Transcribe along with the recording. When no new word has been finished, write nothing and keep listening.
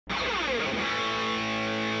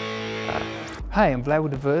Hi, I'm Vlad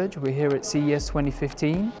with The Verge. We're here at CES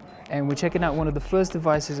 2015 and we're checking out one of the first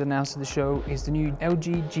devices announced at the show is the new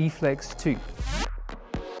LG G Flex 2.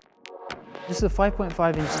 This is a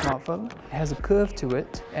 5.5-inch smartphone. It has a curve to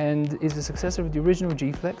it and is the successor of the original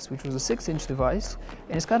G Flex, which was a 6-inch device.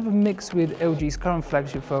 And it's kind of a mix with LG's current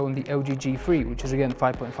flagship phone, the LG G3, which is again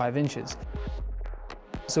 5.5 inches.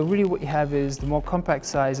 So really what you have is the more compact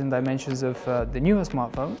size and dimensions of the newer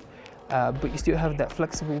smartphone. But you still have that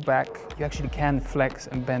flexible back. You actually can flex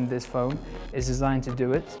and bend this phone. It's designed to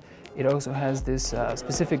do it. It also has this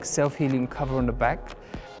specific self-healing cover on the back,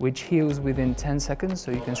 which heals within 10 seconds.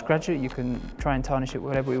 So you can scratch it, you can try and tarnish it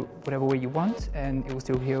whatever way you want, and it will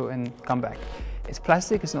still heal and come back. It's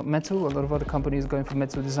plastic, it's not metal. A lot of other companies are going for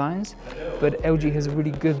metal designs, but LG has a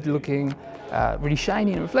really good looking, really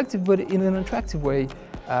shiny and reflective, but in an attractive way,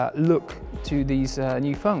 look to these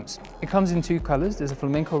new phones. It comes in two colors. There's a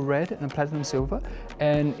flamenco red and a platinum silver,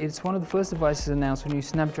 and it's one of the first devices announced with a new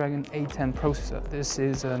Snapdragon 810 processor. This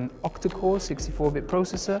is an octa-core 64-bit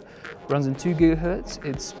processor, runs on 2 GHz.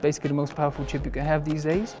 It's basically the most powerful chip you can have these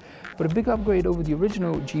days, but a big upgrade over the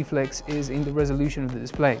original G Flex is in the resolution of the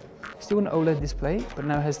display. Still an OLED display, but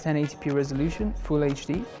now has 1080p resolution, full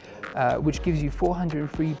HD, which gives you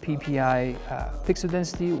 403 ppi pixel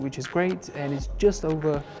density, which is great, and it's just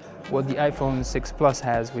over what the iPhone 6 Plus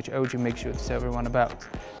has, which LG makes sure to tell everyone about.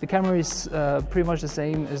 The camera is pretty much the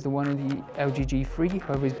same as the one in the LG G3,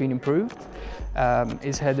 however it's been improved.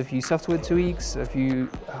 It's had a few software tweaks, a few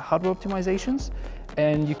hardware optimizations,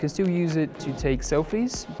 and you can still use it to take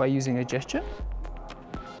selfies by using a gesture.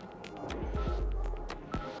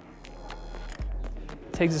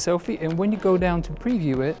 Takes a selfie, and when you go down to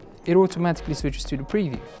preview it, it automatically switches to the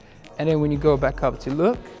preview. And then when you go back up to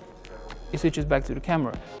look, it switches back to the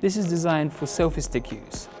camera. This is designed for selfie stick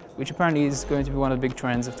use, which apparently is going to be one of the big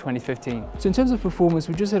trends of 2015. So in terms of performance,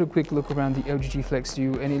 we just had a quick look around the LG G Flex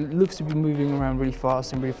 2, and it looks to be moving around really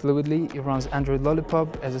fast and really fluidly. It runs Android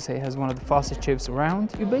Lollipop. As I say, it has one of the fastest chips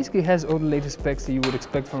around. It basically has all the latest specs that you would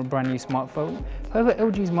expect from a brand new smartphone. However,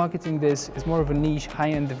 LG is marketing this as more of a niche,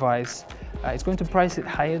 high-end device. It's going to price it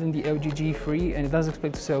higher than the LG G3, and it doesn't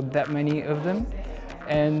expect to sell that many of them.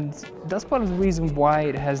 And that's part of the reason why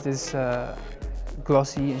it has this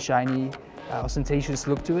glossy and shiny, ostentatious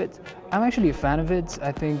look to it. I'm actually a fan of it.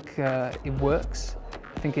 I think it works.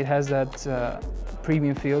 I think it has that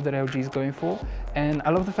premium feel that LG is going for. And I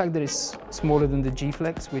love the fact that it's smaller than the G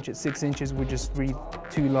Flex, which at 6 inches was just really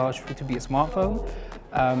too large for it to be a smartphone.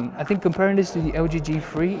 I think comparing this to the LG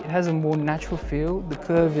G3, it has a more natural feel. The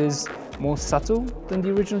curve is more subtle than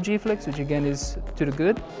the original G Flex, which again is to the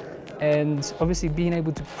good. And obviously being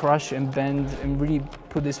able to crush and bend and really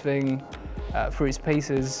put this thing through its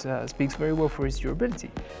paces speaks very well for its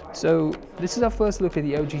durability. So this is our first look at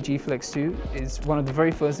the LG G Flex 2. It's one of the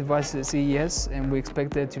very first devices at CES, and we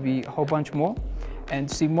expect there to be a whole bunch more. And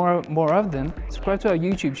to see more of them, subscribe to our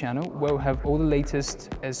YouTube channel where we'll have all the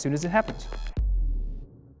latest as soon as it happens.